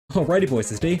Alrighty boys,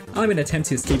 today I'm going to attempt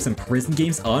to escape some prison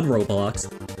games on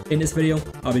Roblox. In this video,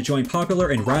 I'll be showing popular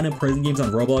and random prison games on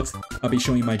Roblox, I'll be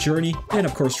showing my journey, and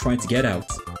of course trying to get out.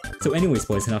 So anyways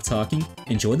boys, enough talking,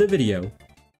 enjoy the video.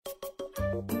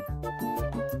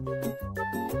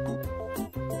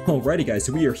 Alrighty guys,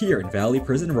 so we are here in Valley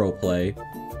Prison Roleplay.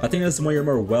 I think this is one of your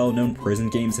more well-known prison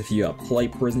games if you play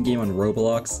prison game on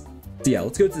Roblox. So yeah,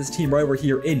 let's go to this team right over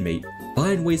here, Inmate.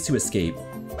 Find ways to escape.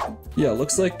 Yeah,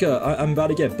 looks like I'm about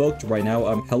to get booked right now.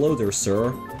 Hello there,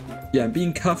 sir. Yeah, I'm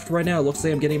being cuffed right now. It looks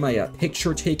like I'm getting my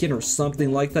picture taken or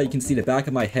something like that. You can see the back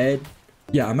of my head.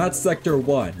 Yeah, I'm at Sector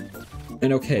 1.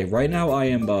 And okay, right now I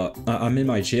am, I'm in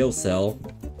my jail cell.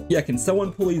 Yeah, can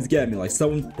someone please get me? Like,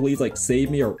 someone please, like, save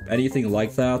me or anything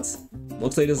like that?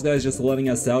 Looks like this guy's just letting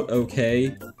us out,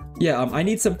 okay. Yeah, I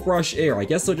need some fresh air. I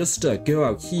guess I'll just, go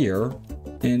out here.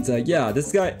 And, yeah,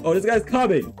 this guy's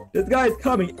coming! This guy's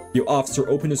coming! Yo, officer,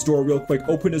 open this door real quick.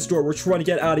 Open this door. We're trying to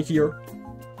get out of here.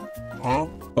 Huh?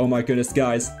 Oh my goodness,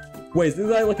 guys. Wait, is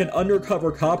this guy like an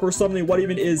undercover cop or something? What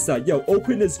even is that? Yo,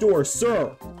 open this door,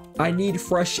 sir! I need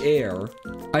fresh air.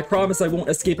 I promise I won't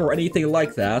escape or anything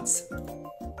like that.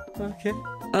 Okay.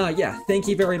 Yeah, thank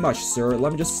you very much, sir.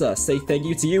 Let me just, say thank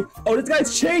you to you. Oh, this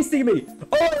guy's chasing me!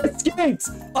 Oh, I escaped!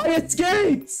 I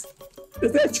escaped!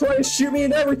 This guy's trying to shoot me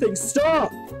and everything!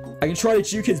 Stop! I can try to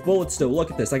juke his bullets though. Look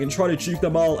at this. I can try to juke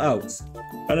them all out.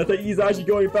 And I think he's actually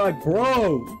going back.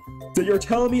 Bro! So you're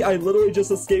telling me I literally just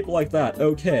escaped like that?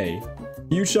 Okay.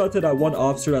 You shot to that one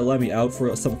officer that let me out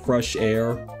for some fresh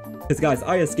air. Because guys,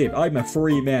 I escaped. I'm a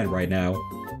free man right now.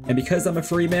 And because I'm a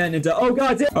free man and oh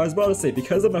god damn! I was about to say,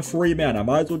 because I'm a free man, I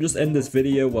might as well just end this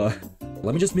video.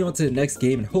 Let me just move on to the next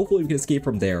game and hopefully we can escape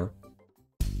from there.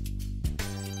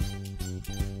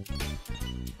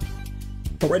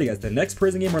 Alrighty guys, the next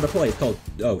prison game we're gonna play is called,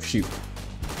 oh shoot.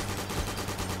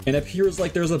 And it appears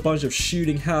like there's a bunch of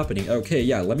shooting happening. Okay,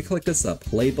 yeah, let me click this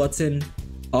play button.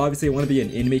 Obviously I want to be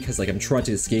an enemy because like I'm trying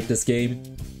to escape this game.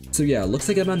 So yeah, looks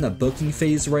like I'm on the booking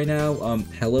phase right now.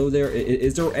 Hello there,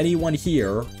 is there anyone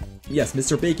here? Yes,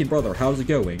 Mr. Bacon Brother, how's it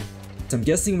going? So I'm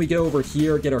guessing we go over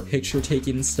here, get our picture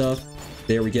taken and stuff.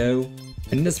 There we go.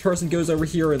 And then this person goes over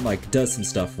here and like does some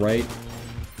stuff, right?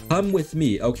 Come with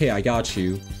me. Okay, I got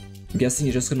you. I'm guessing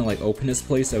you're just gonna like open this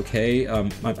place, okay?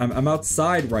 I'm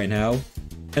outside right now.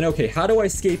 And okay, how do I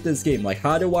escape this game? Like,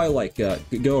 how do I like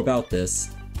go about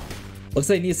this? Looks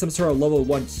like I need some sort of level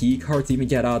 1 key card to even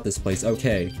get out of this place.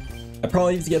 Okay. I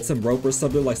probably need to get some rope or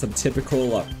something, like some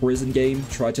typical prison game.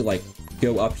 Try to like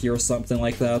go up here or something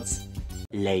like that.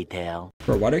 Later.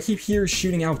 Bro, why do I keep hearing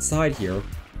shooting outside here?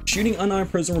 Shooting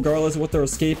unarmed prisoner regardless of what they're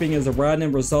escaping is a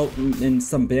random result in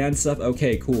some banned stuff.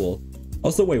 Okay, cool.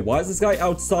 Also, wait, why is this guy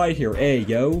outside here? Hey,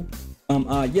 yo.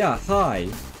 Yeah, hi.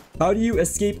 How do you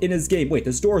escape in this game? Wait,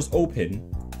 this door is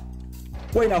open.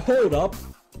 Wait, now hold up.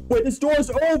 Wait, this door is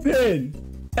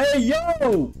open! Hey,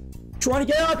 yo! Trying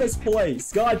to get out of this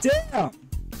place! God damn!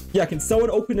 Yeah, can someone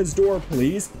open this door,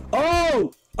 please?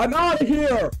 Oh! I'm out of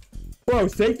here! Bro,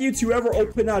 thank you to whoever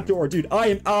opened that door. Dude, I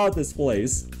am out of this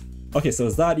place. Okay, so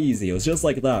it's that easy. It was just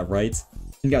like that, right?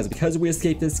 And guys, because we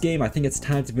escaped this game, I think it's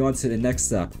time to move on to the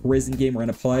next prison game we're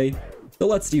gonna play. So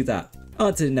let's do that.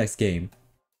 On to the next game.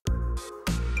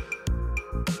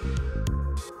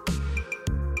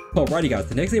 Alrighty guys,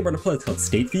 the next game we're gonna play is called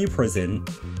Stateview Prison.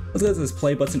 Let's go to this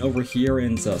play button over here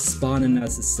and spawn in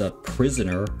as this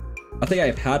prisoner. I think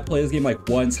I've had played this game like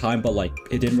one time, but like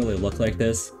it didn't really look like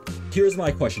this. Here's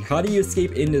my question, how do you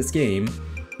escape in this game?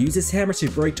 Use this hammer to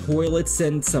break toilets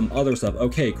and some other stuff.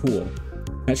 Okay, cool.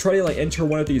 Can I try to like enter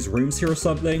one of these rooms here or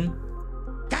something?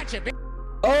 Gotcha, bitch.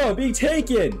 Oh, I'm being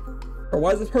taken! Or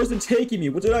why is this person taking me?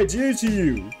 What did I do to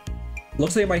you?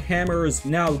 Looks like my hammer is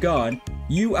now gone.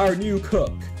 You are new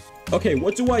cook. Okay,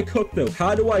 what do I cook though?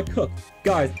 How do I cook?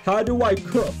 Guys, how do I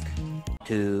cook?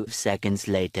 2 seconds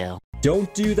later.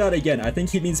 Don't do that again. I think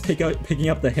he means picking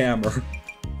up the hammer.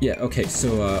 Yeah, okay,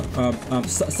 so,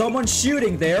 someone's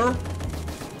shooting there.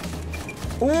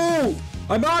 Ooh!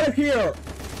 I'm out of here!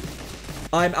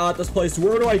 I'm out of this place.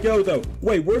 Where do I go though?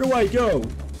 Wait, where do I go?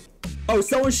 Oh,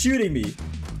 someone's shooting me.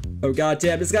 Oh,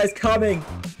 goddamn, this guy's coming.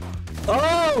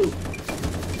 Oh!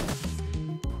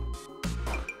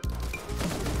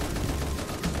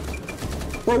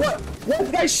 Bro, what? What's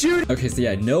the guy shooting? Okay, so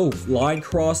yeah, no line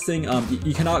crossing.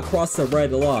 You cannot cross the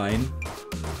red line.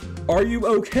 Are you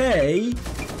okay?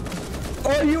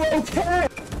 Are you okay?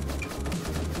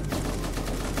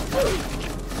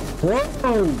 Bro,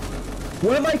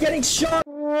 when am I getting shot?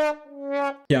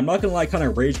 Yeah, I'm not gonna like kind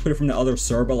of rage quit from the other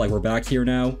server, but like we're back here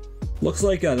now. Looks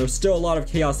like there's still a lot of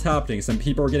chaos happening. Some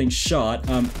people are getting shot.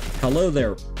 Hello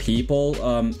there, people.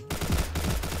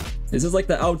 Is this like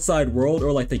the outside world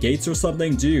or like the gates or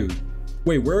something? Dude.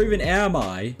 Wait, where even am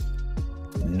I?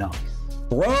 Nice.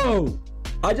 Bro!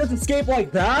 I just escaped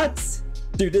like that?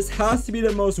 Dude, this has to be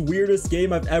the most weirdest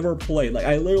game I've ever played. Like,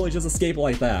 I literally just escaped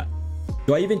like that.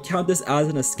 Do I even count this as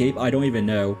an escape? I don't even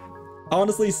know.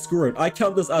 Honestly, screw it. I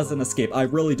count this as an escape. I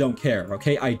really don't care,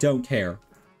 okay? I don't care.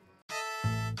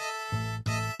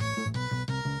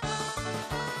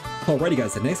 Alrighty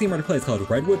guys, the next game we're gonna play is called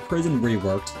Redwood Prison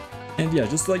Reworked. And yeah,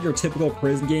 just like your typical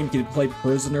prison game, you can play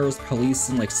prisoners, police,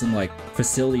 and like some like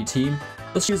facility team.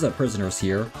 Let's choose prisoners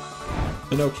here.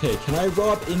 And okay, can I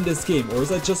rob in this game, or is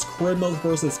that just criminals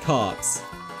versus cops?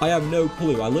 I have no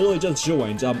clue. I literally just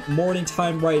joined. Morning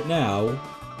time right now.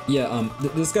 Yeah,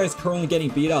 this guy's currently getting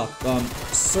beat up.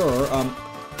 Sir,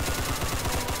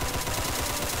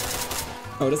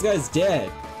 oh, this guy's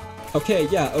dead. Okay,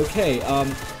 yeah, okay,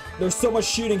 there's so much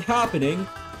shooting happening.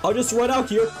 I'll just run out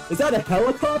here. Is that a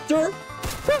helicopter?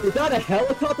 Whoa, is that a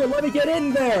helicopter? Let me get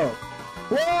in there.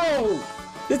 Whoa!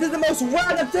 This is the most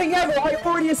random thing ever! I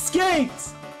already escaped!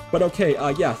 But okay,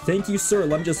 yeah, thank you, sir.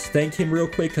 Let me just thank him real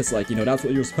quick, because, like, you know, that's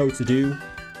what you're supposed to do.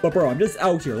 But, bro, I'm just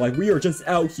out here. Like, we are just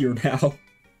out here now.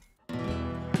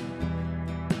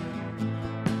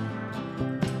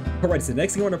 Alright, so the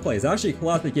next game we're gonna play is actually a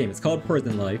classic game. It's called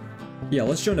Prison Life. Yeah,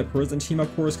 let's join the prison team,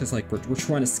 of course, because, like, we're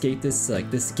trying to escape this,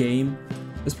 like, this game.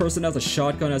 This person has a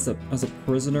shotgun as a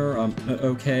prisoner.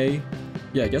 Okay.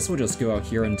 Yeah, I guess we'll just go out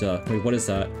here and, wait, what is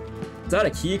that? Is that a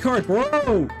key card?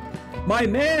 Bro! My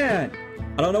man!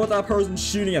 I don't know what that person's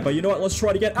shooting at, but you know what? Let's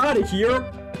try to get out of here!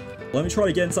 Let me try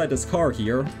to get inside this car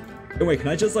here. Oh, wait, can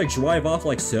I just, like, drive off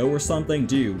like so or something?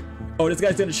 Dude. Oh, this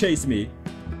guy's gonna chase me.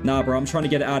 Nah, bro, I'm trying to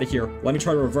get out of here. Let me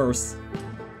try to reverse.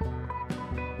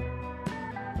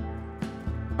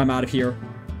 I'm out of here.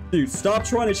 Dude, stop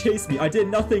trying to chase me. I did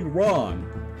nothing wrong.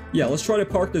 Yeah, let's try to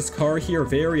park this car here.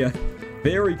 Very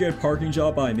good parking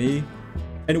job by me.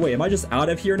 Anyway, am I just out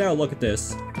of here now? Look at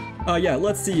this. Yeah,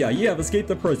 let's see. You have escaped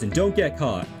the prison. Don't get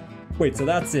caught. Wait, so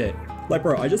that's it. Like,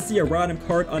 bro, I just see a random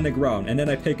cart on the ground, and then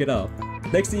I pick it up.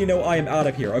 Next thing you know, I am out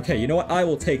of here. Okay, you know what? I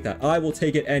will take that. I will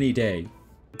take it any day.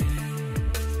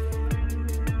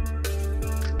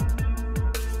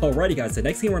 Alrighty, guys. The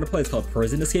next game we're gonna play is called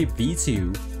Prison Escape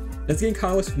V2. This game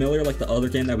kind of looks familiar like the other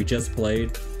game that we just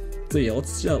played. So yeah,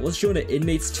 let's join the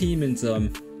inmates team and,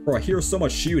 bro, I hear so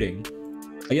much shooting.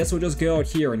 I guess we'll just go out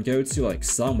here and go to, like,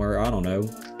 somewhere, I don't know.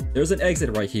 There's an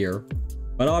exit right here.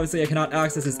 But obviously I cannot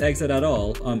access this exit at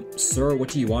all. Sir, what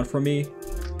do you want from me?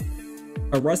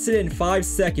 Arrested in 5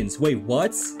 seconds. Wait,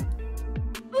 what?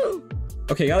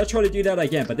 Okay, gotta try to do that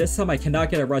again, but this time I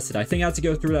cannot get arrested. I think I have to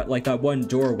go through that, like, that one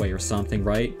doorway or something,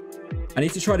 right? I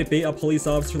need to try to bait a police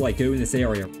officer to, like, go in this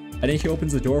area. And then he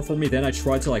opens the door for me, then I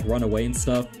try to, like, run away and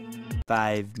stuff.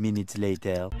 5 minutes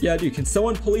later. Yeah, dude, can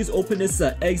someone please open this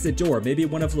exit door? Maybe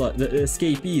one of the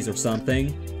escapees or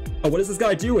something. Oh, what is this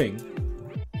guy doing?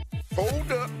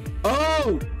 Hold up.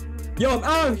 Oh! Yo, I'm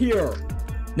out of here!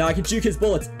 Now I can juke his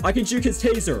bullets. I can juke his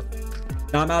taser.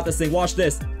 Now I'm out this thing. Watch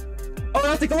this. Oh,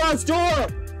 that's the glass door!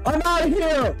 I'm out of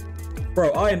here!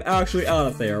 Bro, I am actually out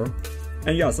of there.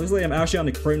 And yes, looks like I'm actually on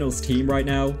the criminals team right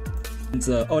now. And,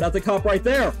 oh, that's the cop right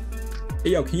there!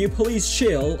 Hey, yo, can you please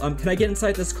chill? Can I get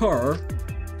inside this car?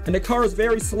 And the car is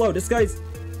very slow. This guy's...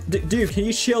 Dude, can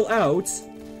you chill out?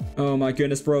 Oh my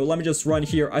goodness, bro. Let me just run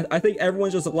here. I think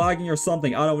everyone's just lagging or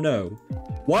something. I don't know.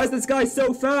 Why is this guy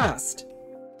so fast?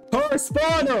 Car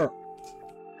spawner!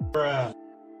 Bruh.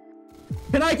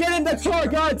 Can I get in the car?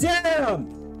 God damn!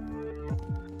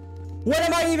 What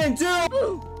am I even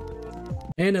doing?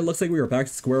 And it looks like we are back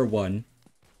to square one.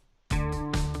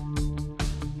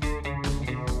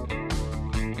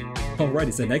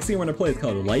 Alrighty, so next game we're gonna play is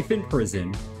called Life in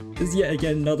Prison. This is yet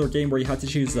again another game where you have to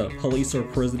choose police or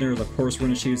prisoners. Of course, we're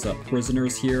gonna choose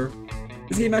prisoners here.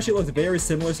 This game actually looks very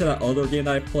similar to that other game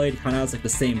that I played. Kind of has like the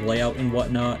same layout and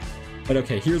whatnot. But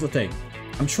okay, here's the thing.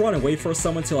 I'm trying to wait for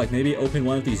someone to like maybe open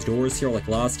one of these doors here like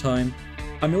last time.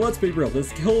 I mean, let's be real.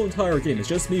 This whole entire game is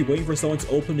just me waiting for someone to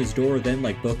open this door, then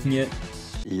like booking it.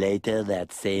 Later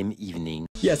that same evening.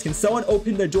 Yes, can someone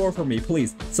open the door for me,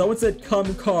 please? Someone said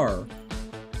come car.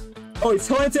 Oh, he's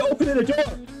telling to open the door!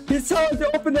 He's telling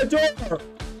to open the door!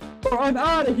 Or I'm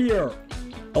out of here!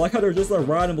 I like how there's just a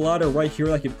random ladder right here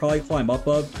that I can probably climb up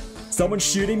of. Someone's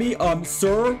shooting me?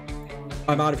 Sir?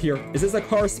 I'm out of here. Is this a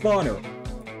car spawner?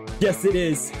 Yes, it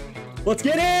is. Let's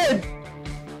get in!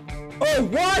 Oh,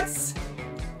 what?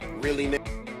 Really?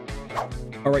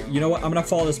 Alright, you know what? I'm gonna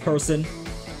follow this person.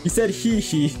 He said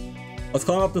he. Let's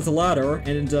climb up this ladder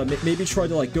and maybe try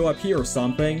to like go up here or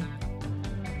something.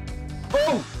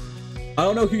 Oh! I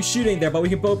don't know who's shooting there, but we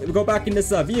can both go back in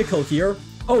this vehicle here.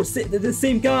 Oh, the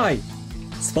same guy.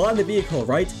 Spawn the vehicle,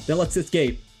 right? Then let's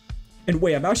escape. And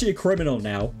wait, I'm actually a criminal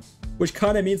now. Which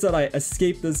kind of means that I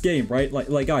escaped this game, right?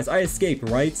 Like guys, I escaped,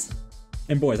 right?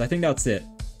 And boys, I think that's it.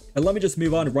 And let me just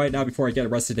move on right now before I get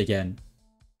arrested again.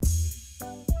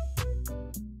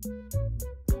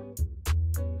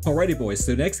 Alrighty boys,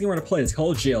 so the next game we're gonna play is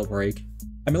called Jailbreak.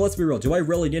 I mean, let's be real, do I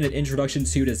really need an introduction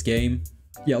to this game?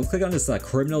 Yeah, let's click on this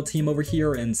criminal team over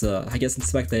here and I guess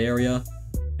inspect the area.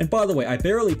 And by the way, I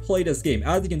barely played this game.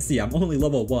 As you can see, I'm only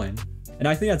level 1. And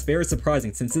I think that's very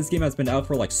surprising since this game has been out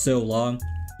for like so long.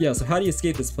 Yeah, so how do you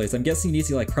escape this place? I'm guessing you need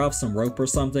to like craft some rope or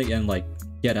something and like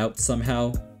get out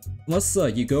somehow. Unless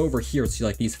you go over here to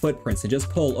like these footprints and just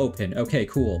pull open. Okay,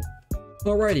 cool.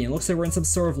 Alrighty, it looks like we're in some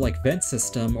sort of like vent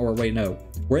system, or wait, no.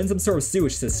 We're in some sort of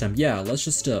sewage system. Yeah, let's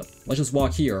just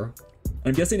walk here. And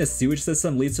I'm guessing the sewage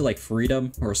system leads to like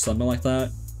freedom or something like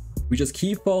that. We just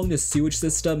keep following the sewage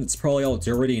system. It's probably all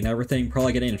dirty and everything,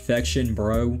 probably getting an infection,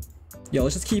 bro. Yeah,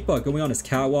 let's just keep going on this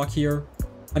catwalk here.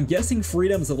 I'm guessing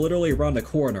freedom's literally around the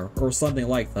corner, or something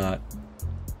like that.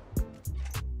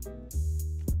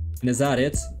 And is that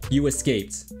it? You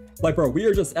escaped. Like, bro, we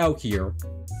are just out here.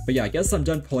 But yeah, I guess I'm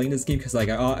done playing this game because like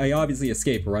I obviously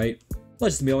escaped, right?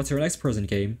 Let's just move on to our next prison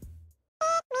game.